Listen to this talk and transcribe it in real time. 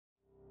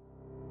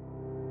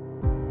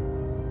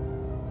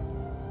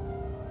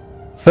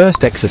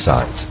First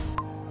exercise.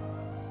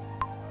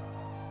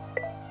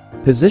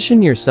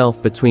 Position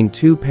yourself between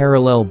two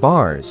parallel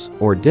bars,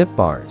 or dip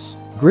bars.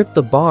 Grip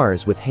the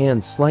bars with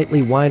hands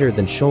slightly wider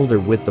than shoulder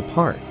width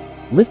apart.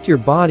 Lift your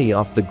body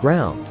off the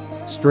ground,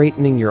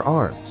 straightening your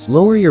arms.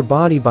 Lower your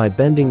body by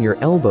bending your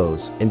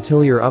elbows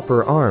until your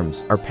upper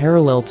arms are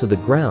parallel to the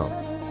ground.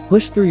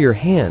 Push through your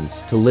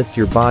hands to lift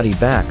your body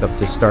back up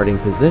to starting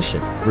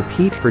position.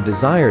 Repeat for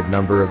desired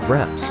number of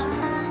reps.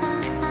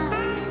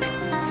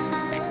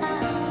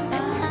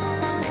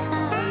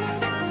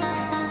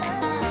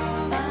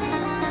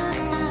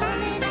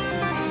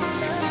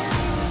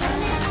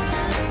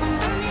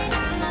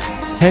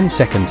 Ten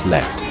seconds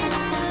left.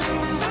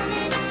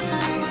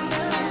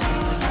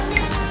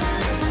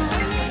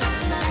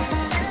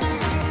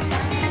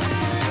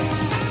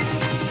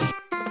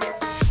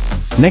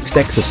 Next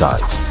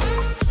exercise.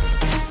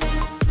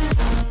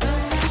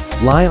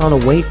 Lie on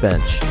a weight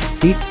bench,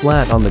 feet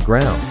flat on the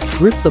ground.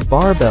 Grip the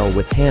barbell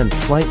with hands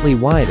slightly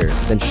wider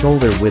than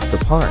shoulder width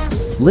apart.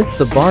 Lift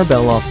the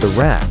barbell off the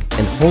rack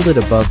and hold it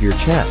above your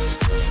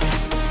chest.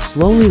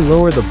 Slowly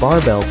lower the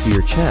barbell to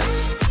your chest,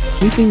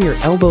 keeping your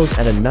elbows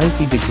at a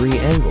 90-degree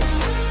angle.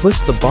 Push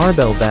the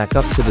barbell back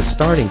up to the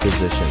starting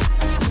position,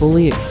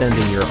 fully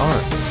extending your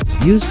arms.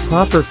 Use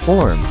proper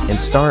form and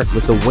start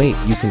with a weight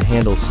you can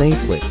handle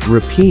safely.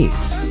 Repeat.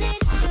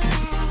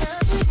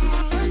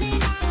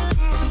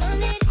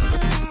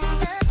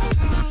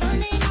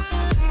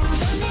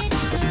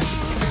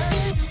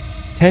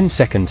 10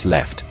 seconds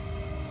left.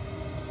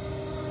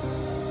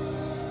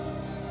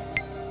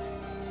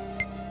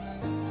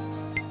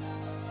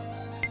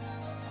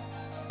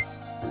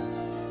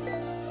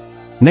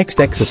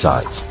 Next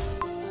exercise.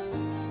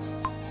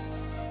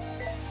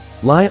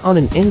 Lie on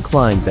an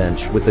incline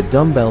bench with a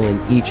dumbbell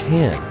in each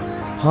hand,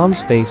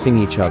 palms facing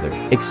each other.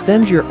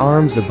 Extend your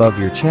arms above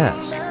your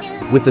chest,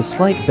 with a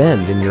slight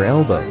bend in your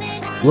elbows.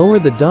 Lower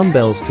the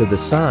dumbbells to the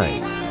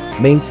sides,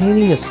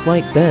 maintaining a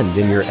slight bend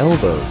in your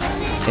elbows,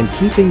 and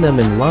keeping them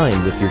in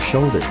line with your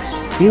shoulders.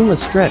 Feel a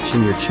stretch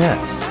in your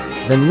chest,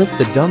 then lift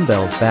the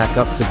dumbbells back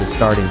up to the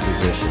starting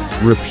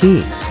position.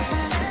 Repeat.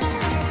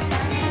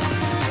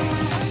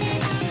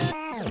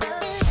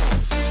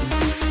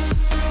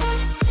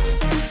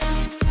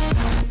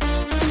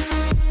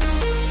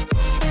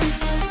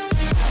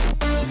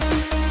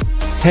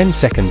 Ten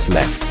seconds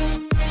left.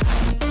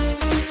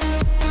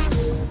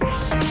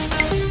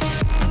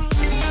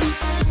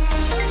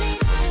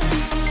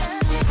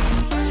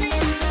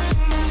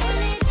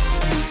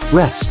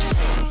 Rest.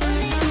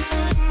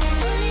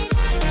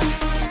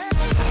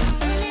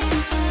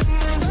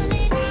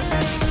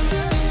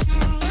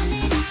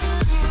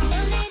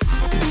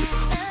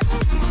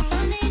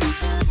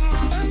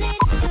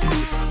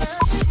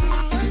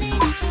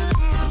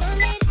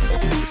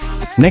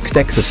 Next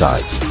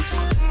exercise.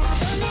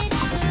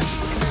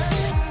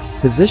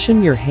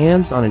 Position your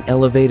hands on an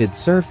elevated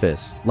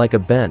surface, like a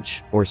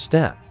bench or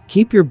step.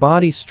 Keep your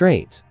body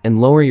straight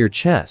and lower your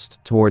chest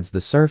towards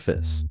the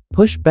surface.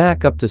 Push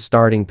back up to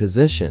starting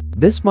position.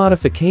 This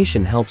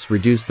modification helps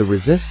reduce the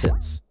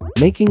resistance,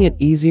 making it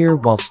easier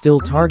while still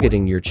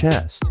targeting your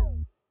chest.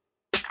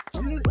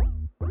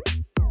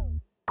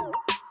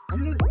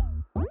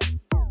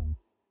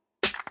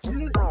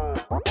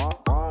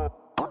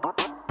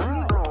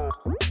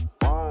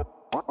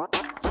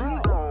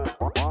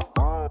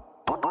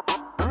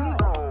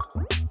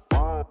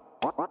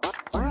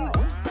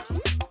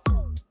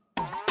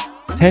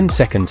 Ten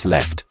seconds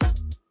left.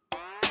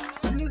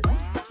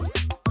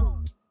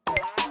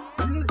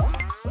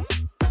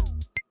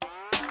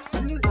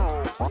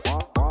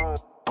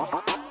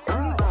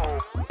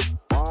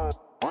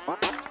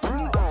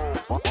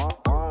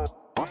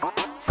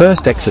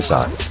 First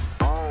exercise.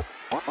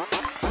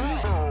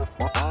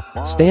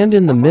 Stand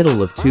in the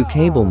middle of two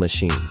cable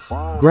machines.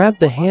 Grab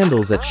the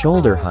handles at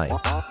shoulder height,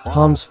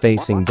 palms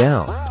facing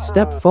down.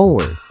 Step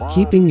forward,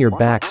 keeping your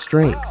back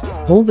straight.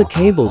 Pull the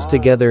cables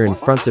together in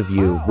front of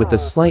you with a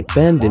slight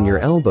bend in your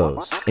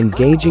elbows,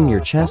 engaging your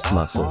chest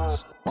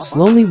muscles.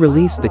 Slowly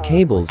release the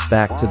cables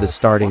back to the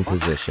starting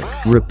position.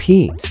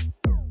 Repeat.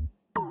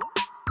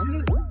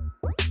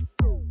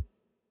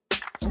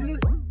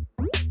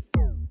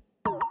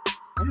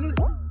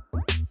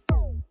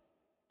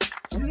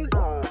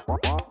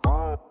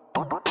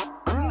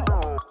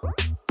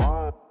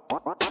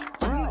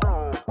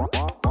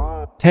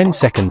 Ten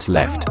seconds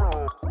left.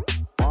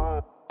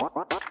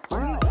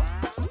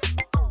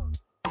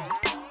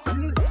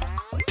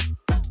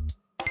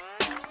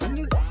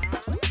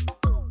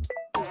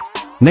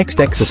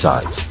 Next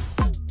exercise.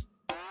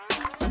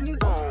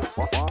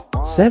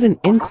 Set an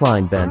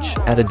incline bench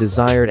at a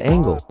desired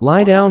angle.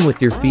 Lie down with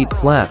your feet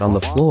flat on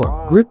the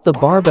floor. Grip the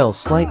barbell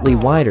slightly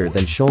wider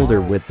than shoulder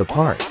width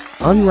apart.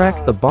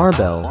 Unrack the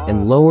barbell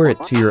and lower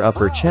it to your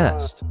upper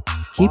chest,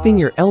 keeping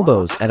your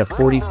elbows at a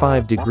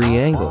 45-degree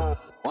angle.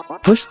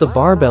 Push the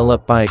barbell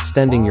up by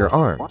extending your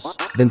arms,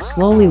 then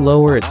slowly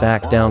lower it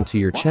back down to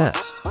your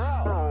chest.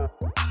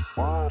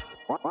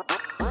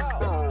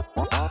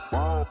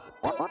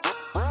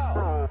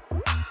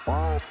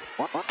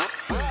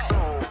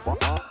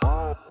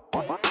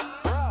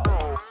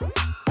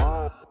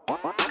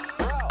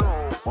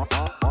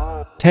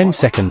 10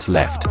 seconds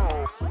left.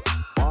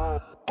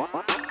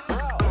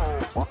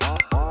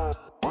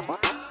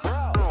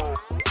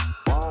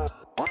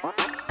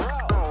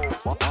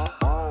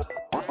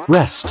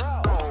 Rest.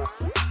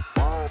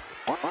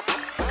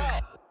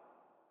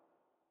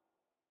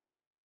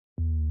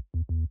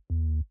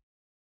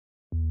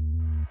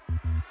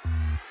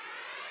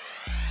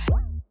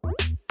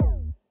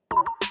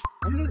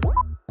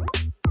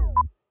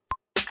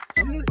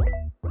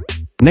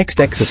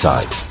 Next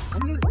exercise.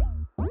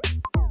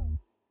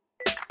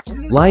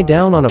 Lie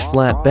down on a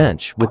flat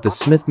bench with the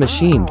Smith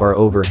machine bar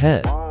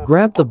overhead.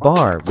 Grab the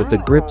bar with the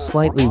grip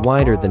slightly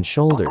wider than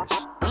shoulders.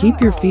 Keep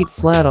your feet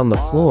flat on the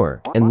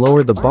floor and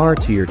lower the bar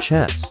to your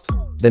chest.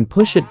 Then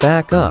push it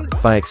back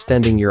up by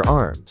extending your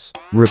arms.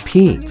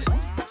 Repeat.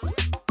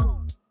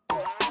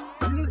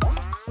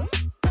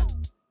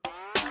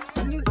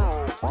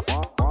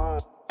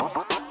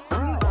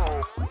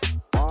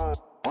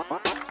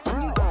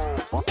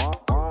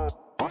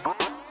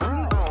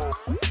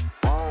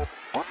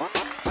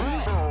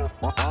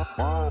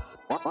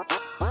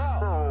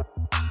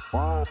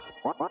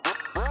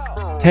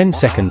 Ten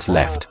seconds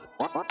left.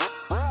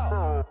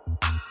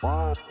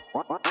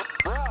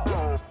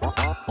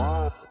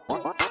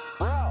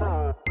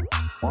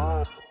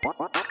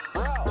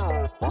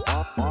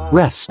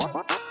 Rest.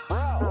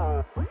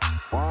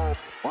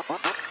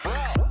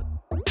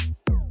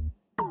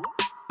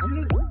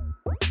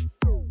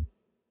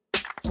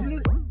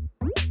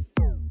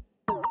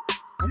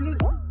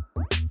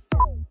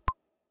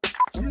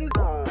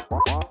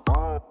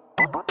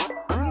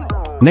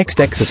 Next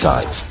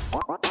exercise.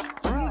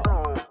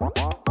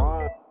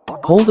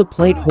 Hold a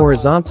plate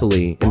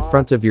horizontally in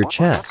front of your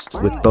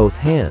chest with both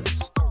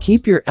hands.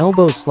 Keep your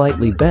elbows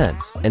slightly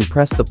bent and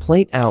press the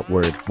plate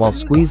outward while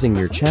squeezing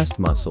your chest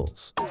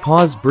muscles.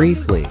 Pause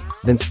briefly,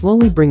 then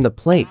slowly bring the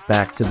plate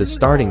back to the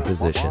starting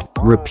position.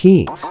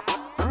 Repeat.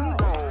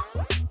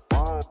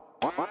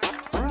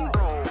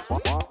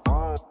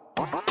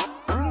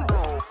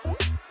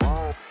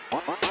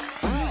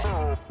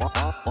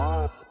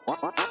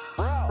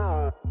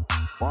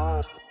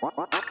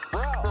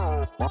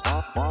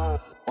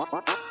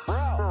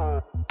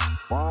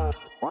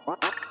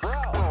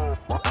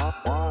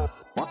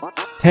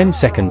 Ten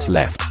seconds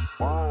left.